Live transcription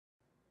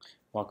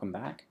Welcome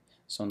back.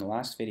 So in the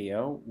last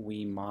video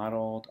we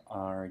modeled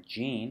our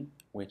gene,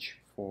 which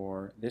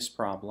for this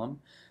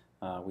problem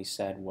we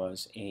said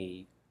was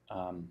a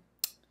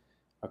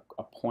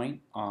point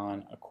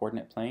on a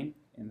coordinate plane,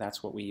 and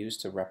that's what we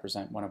used to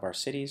represent one of our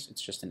cities.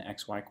 It's just an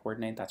XY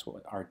coordinate. That's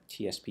what our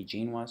TSP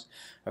gene was.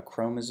 A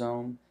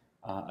chromosome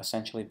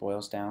essentially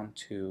boils down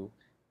to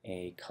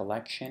a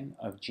collection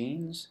of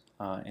genes.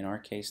 In our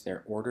case,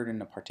 they're ordered in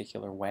a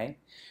particular way,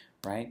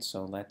 right?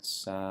 So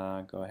let's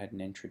go ahead and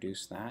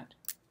introduce that.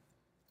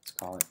 Let's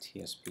call it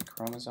TSP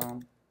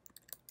chromosome.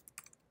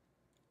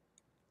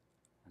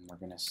 And we're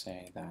going to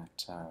say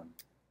that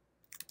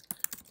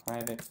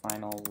private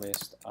final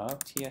list of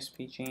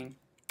TSP gene.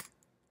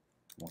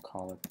 We'll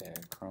call it the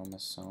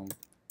chromosome.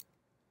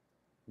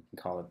 You can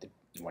call it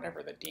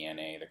whatever, the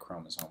DNA, the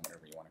chromosome,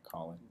 whatever you want to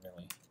call it,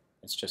 really.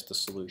 It's just the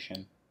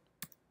solution,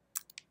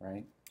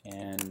 right?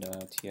 And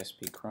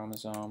TSP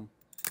chromosome.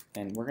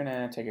 And we're going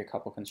to take a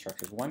couple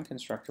constructors. One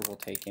constructor we'll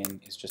take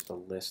in is just a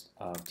list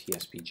of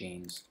TSP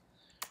genes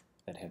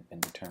that have been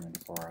determined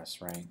for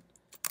us, right?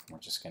 We're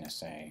just going to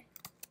say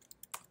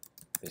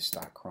this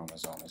dot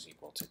chromosome is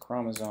equal to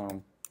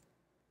chromosome,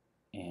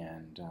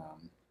 and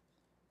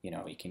you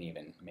know, we can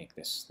even make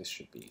this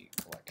should be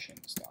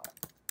collections dot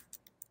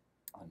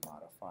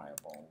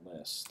unmodifiable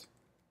list.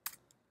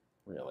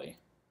 Really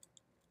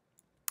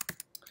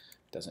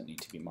doesn't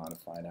need to be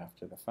modified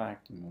after the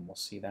fact, and we'll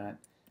see that.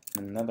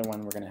 And another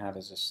one we're going to have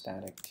is a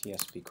static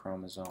TSP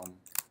chromosome.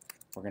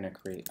 We're going to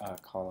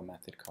call a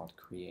method called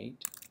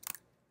create,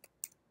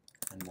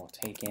 and we'll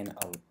take in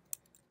a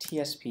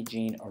TSP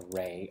gene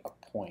array of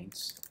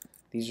points.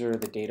 These are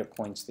the data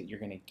points that you're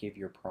going to give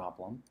your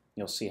problem.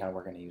 You'll see how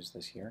we're going to use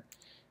this here.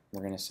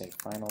 We're going to say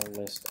final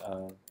list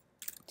of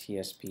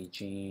TSP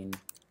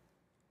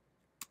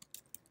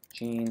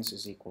genes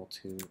is equal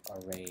to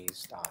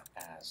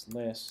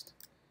arrays.asList,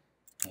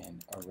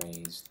 and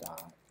arrays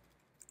dot,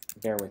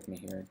 bear with me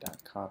here,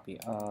 dot copy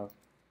of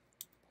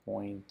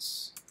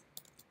points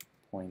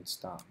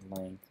dot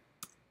length,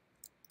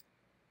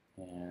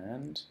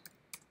 and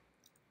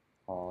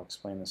I'll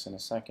explain this in a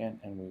second,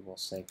 and we will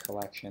say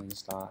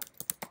collections dot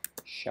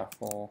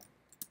shuffle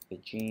the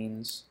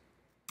genes,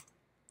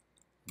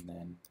 and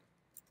then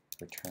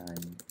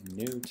return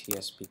new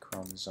TSP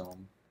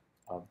chromosome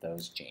of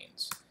those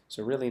genes.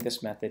 So really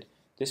this method,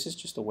 this is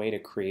just a way to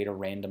create a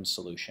random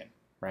solution,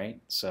 right?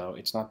 So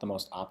it's not the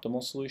most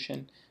optimal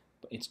solution,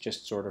 but it's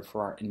just sort of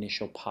for our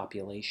initial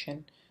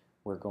population.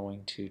 We're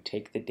going to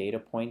take the data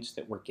points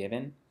that we're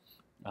given,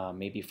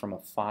 maybe from a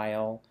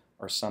file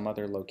or some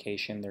other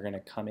location. They're going to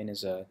come in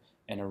as an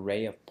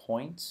array of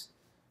points,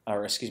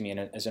 or excuse me,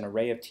 as an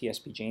array of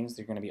TSP genes.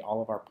 They're going to be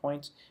all of our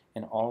points,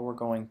 and all we're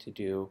going to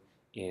do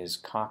is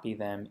copy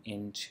them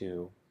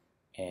into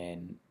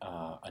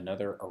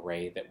another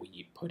array that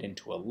we put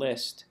into a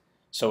list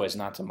so as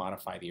not to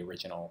modify the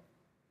original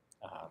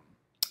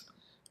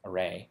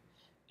array.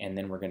 And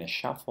then we're going to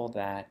shuffle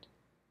that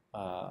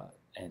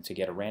and to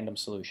get a random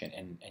solution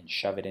and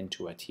shove it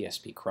into a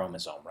TSP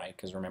chromosome, right?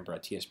 Because remember, a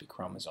TSP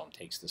chromosome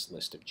takes this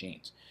list of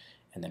genes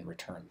and then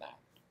return that.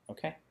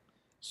 Okay,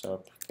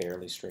 so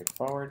fairly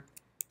straightforward.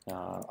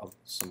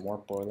 Some more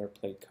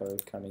boilerplate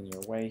code coming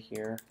your way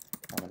here.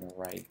 I'm going to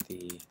write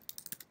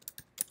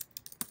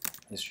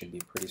this should be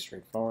pretty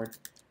straightforward.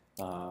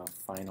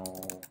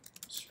 Final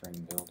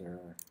string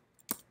builder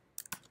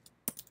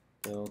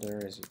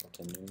is equal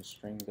to new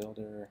string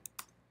builder.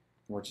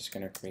 We're just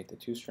going to create the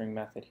toString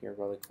method here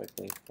really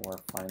quickly for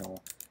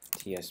final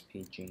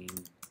TSP gene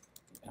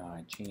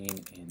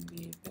in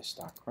the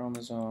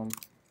this.chromosome.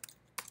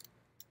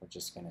 We're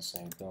just going to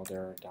say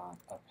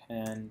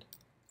builder.append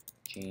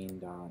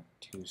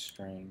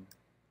gene.toString,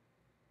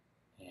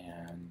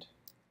 and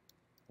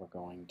we're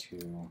going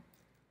to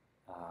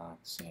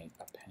say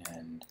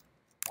append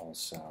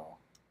also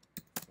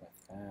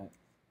with that,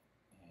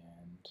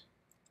 and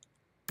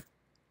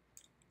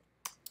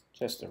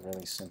just a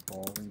really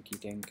simple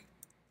rinky-dink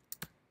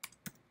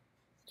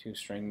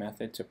toString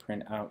method to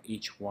print out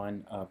each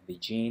one of the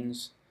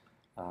genes.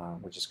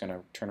 We're just going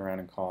to turn around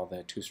and call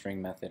the toString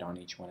method on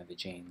each one of the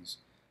genes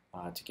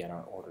to get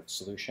our ordered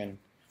solution,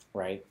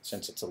 right?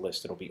 Since it's a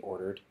list, it'll be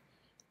ordered.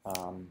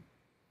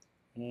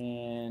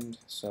 And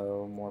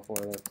so more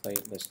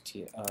boilerplate, list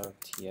of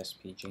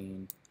TSP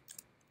gene,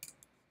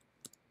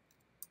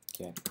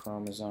 get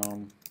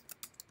chromosome,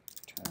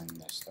 turn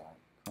this dot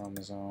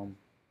chromosome.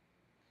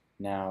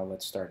 Now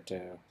let's start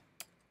to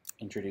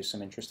introduce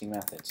some interesting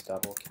methods.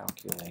 Double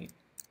calculate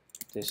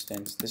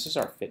distance. This is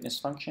our fitness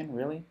function,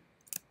 really.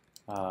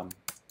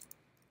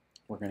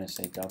 We're going to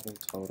say double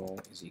total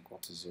is equal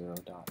to 0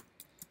 dot.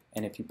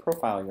 And if you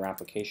profile your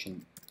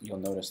application, you'll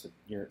notice that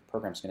your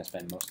program's going to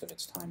spend most of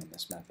its time in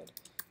this method.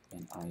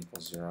 In I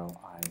equals 0,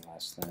 I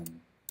less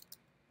than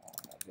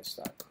this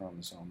dot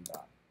chromosome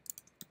dot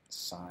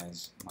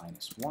size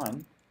minus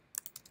 1,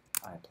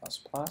 I plus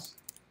plus.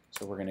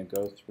 So we're going to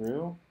go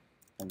through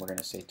and we're going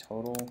to say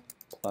total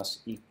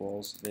plus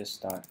equals this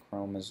dot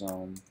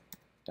chromosome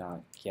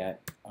dot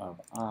get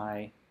of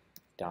I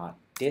dot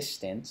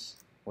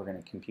distance. We're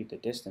going to compute the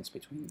distance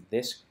between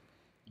this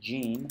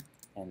gene,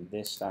 and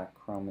this dot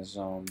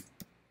chromosome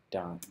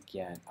dot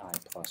get I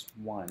plus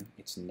 1,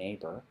 its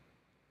neighbor,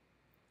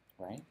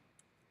 right?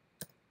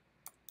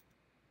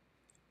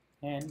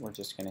 And we're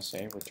just going to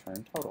say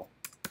return total,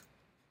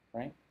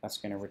 right? That's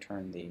going to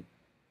return the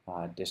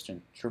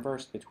distance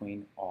traversed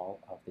between all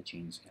of the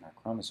genes in our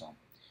chromosome.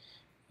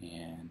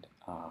 And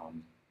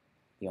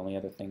the only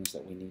other things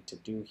that we need to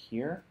do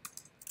here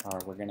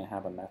are we're going to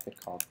have a method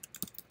called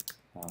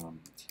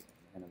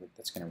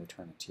that's going to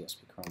return a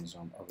TSP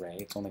chromosome array.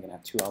 It's only going to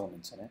have 2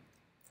 elements in it.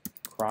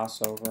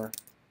 Crossover,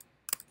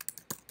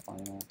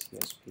 final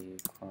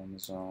TSP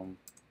chromosome,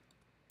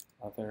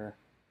 other.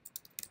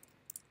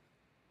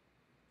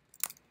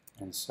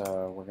 And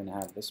so we're going to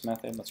have this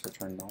method. Let's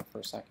return null for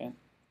a second.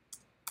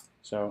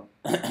 So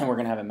we're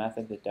going to have a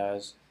method that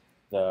does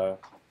the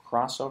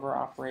crossover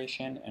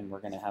operation, and we're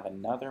going to have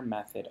another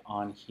method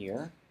on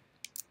here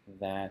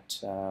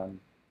that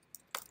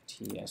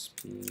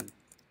TSP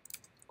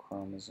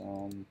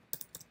chromosome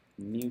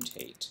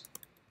mutate.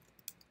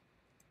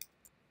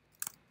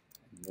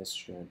 And this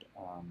should,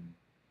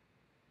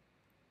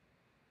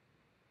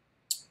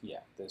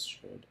 this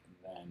should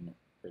then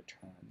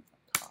return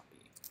a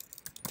copy,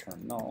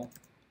 return null,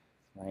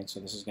 right? So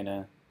this is going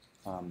to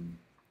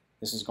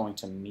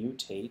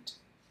mutate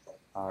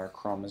our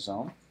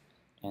chromosome,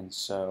 and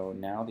so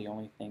now the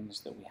only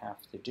things that we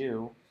have to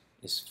do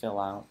is fill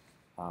out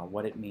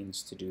what it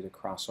means to do the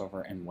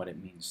crossover and what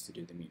it means to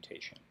do the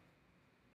mutation.